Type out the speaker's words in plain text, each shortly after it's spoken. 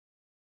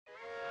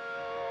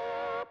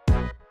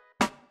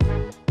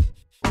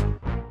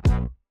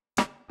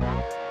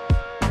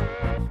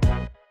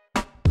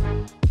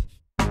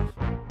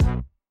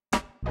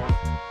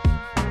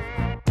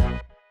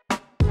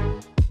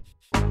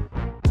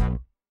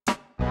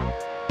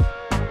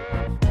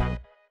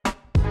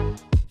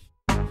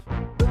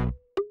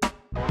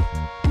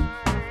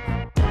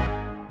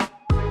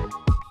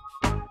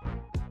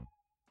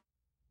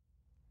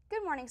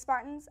morning,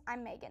 Spartans.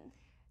 I'm Megan.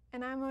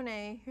 And I'm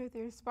Monet, here with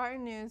your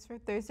Spartan News for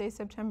Thursday,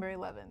 September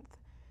 11th.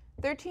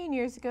 13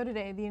 years ago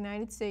today, the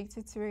United States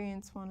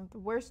experienced one of the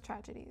worst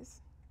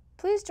tragedies.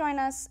 Please join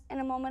us in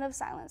a moment of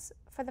silence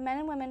for the men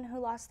and women who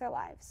lost their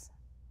lives.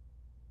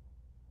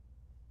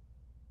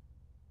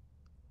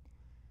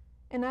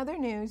 In other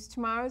news,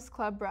 tomorrow's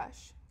Club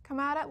Rush. Come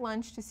out at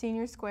lunch to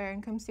Senior Square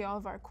and come see all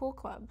of our cool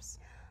clubs.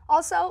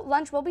 Also,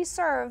 lunch will be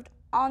served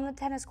on the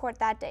tennis court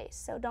that day,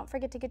 so don't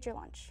forget to get your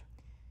lunch.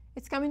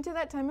 It's coming to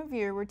that time of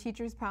year where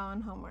teachers pile on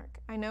homework.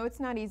 I know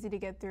it's not easy to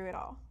get through it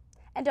all.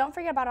 And don't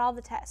forget about all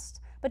the tests.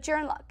 But you're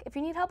in luck. If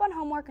you need help on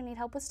homework or need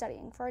help with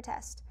studying for a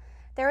test,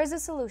 there is a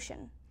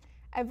solution.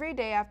 Every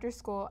day after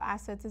school,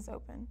 Assets is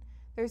open.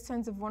 There's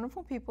tons of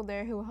wonderful people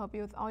there who will help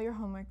you with all your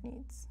homework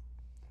needs.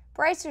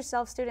 Brace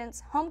yourself,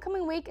 students.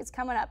 Homecoming week is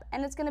coming up,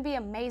 and it's going to be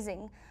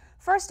amazing.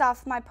 First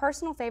off, my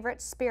personal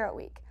favorite, Spirit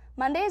Week.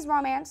 Monday is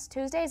romance,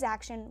 Tuesday is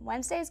action,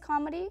 Wednesday is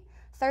comedy,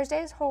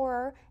 Thursday is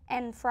horror,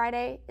 and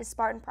Friday is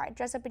Spartan Pride.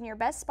 Dress up in your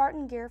best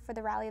Spartan gear for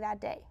the rally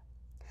that day.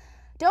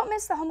 Don't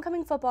miss the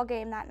homecoming football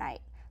game that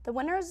night. The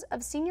winners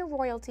of Senior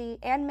Royalty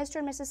and Mr.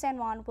 and Mrs. San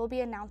Juan will be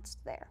announced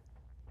there.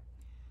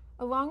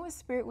 Along with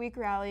Spirit Week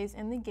rallies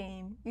and the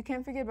game, you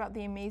can't forget about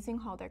the amazing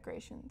hall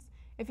decorations.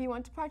 If you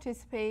want to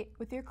participate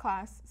with your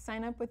class,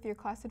 sign up with your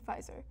class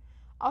advisor.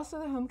 Also,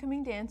 the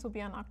homecoming dance will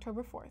be on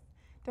October 4th.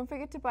 Don't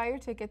forget to buy your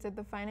tickets at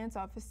the finance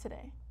office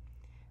today.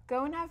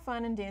 Go and have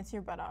fun and dance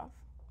your butt off.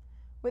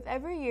 With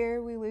every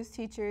year, we lose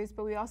teachers,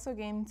 but we also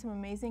gain some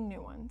amazing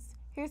new ones.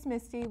 Here's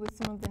Misty with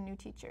some of the new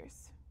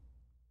teachers.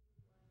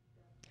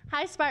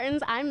 Hi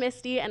Spartans, I'm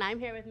Misty and I'm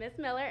here with Miss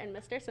Miller and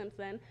Mr.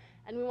 Simpson,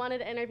 and we wanted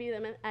to interview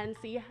them and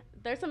see,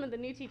 there's some of the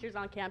new teachers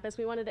on campus.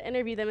 We wanted to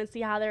interview them and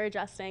see how they're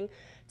adjusting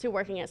to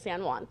working at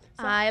San Juan.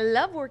 I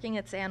love working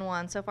at San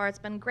Juan. So far it's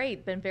been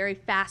great, been very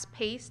fast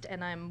paced,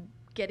 and I'm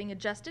getting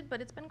adjusted, but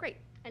it's been great.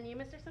 And you,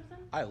 Mr. Simpson?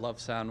 I love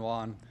San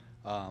Juan.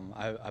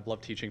 I've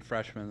loved teaching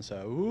freshmen,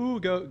 so ooh,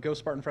 go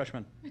Spartan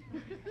freshmen.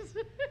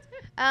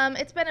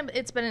 It's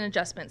been an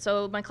adjustment.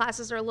 So my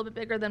classes are a little bit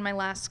bigger than my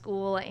last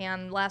school,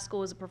 and last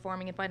school was a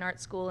performing and fine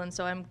arts school, and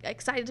so I'm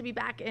excited to be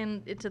back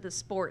into the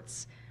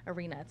sports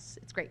arena.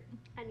 It's great.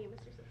 And you,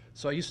 Mr. Simpson?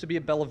 So I used to be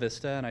at Bella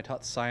Vista, and I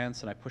taught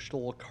science, and I pushed a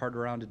little cart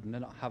around and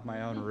did not have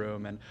my own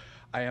room, and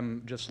I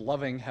am just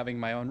loving having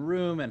my own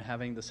room and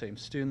having the same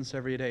students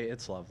every day.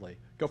 It's lovely.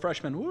 Go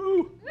freshmen,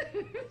 woo!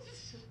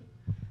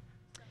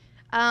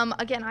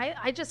 Again,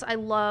 I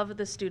love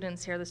the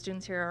students here. The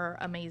students here are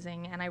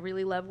amazing, and I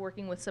really love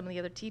working with some of the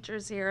other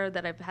teachers here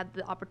that I've had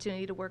the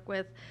opportunity to work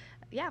with.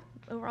 Yeah,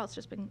 overall,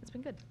 it's been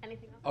good.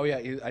 Anything else? Oh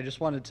yeah, I just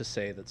wanted to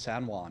say that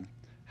San Juan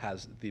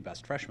has the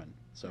best freshmen.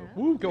 So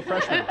woo, go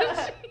freshmen!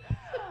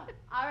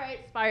 All right,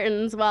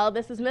 Spartans. Well,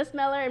 this is Miss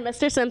Miller and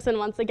Mr. Simpson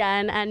once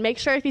again, and make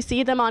sure if you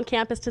see them on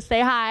campus to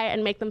say hi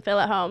and make them feel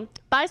at home.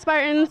 Bye,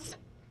 Spartans.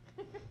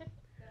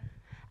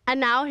 And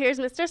now here's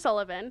Mr.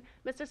 Sullivan.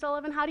 Mr.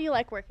 Sullivan, how do you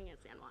like working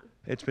at San Juan?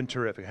 It's been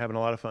terrific. Having a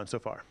lot of fun so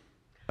far.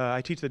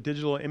 I teach the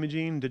digital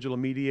imaging, digital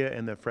media,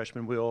 and the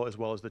freshman wheel, as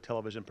well as the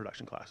television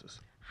production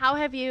classes. How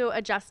have you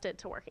adjusted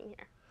to working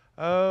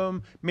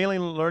here? Mainly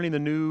learning the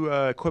new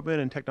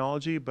equipment and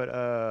technology,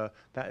 but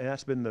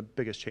that's been the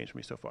biggest change for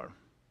me so far.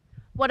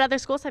 What other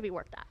schools have you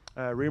worked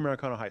at? Rio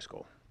Americano High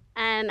School.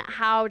 And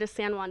how does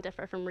San Juan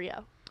differ from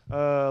Rio?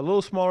 A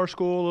little smaller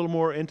school, a little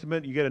more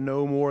intimate. You get to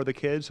know more of the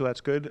kids, so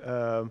that's good.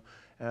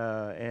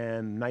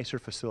 And nicer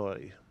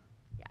facility.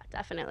 Yeah,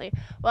 definitely.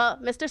 Well,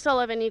 Mr.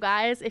 Sullivan, you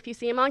guys, if you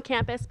see him on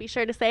campus, be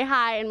sure to say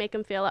hi and make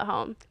him feel at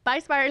home. Bye,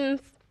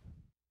 Spartans.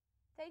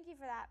 Thank you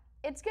for that.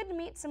 It's good to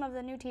meet some of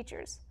the new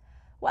teachers.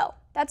 Well,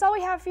 that's all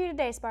we have for you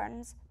today,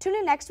 Spartans. Tune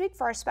in next week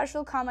for our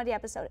special comedy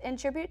episode in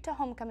tribute to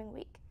Homecoming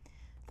Week.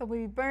 There'll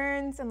be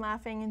burns and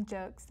laughing and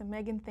jokes that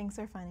Megan thinks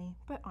are funny,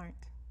 but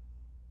aren't.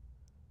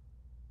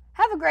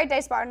 Have a great day,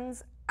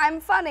 Spartans.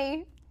 I'm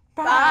funny.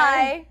 Bye.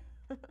 Bye.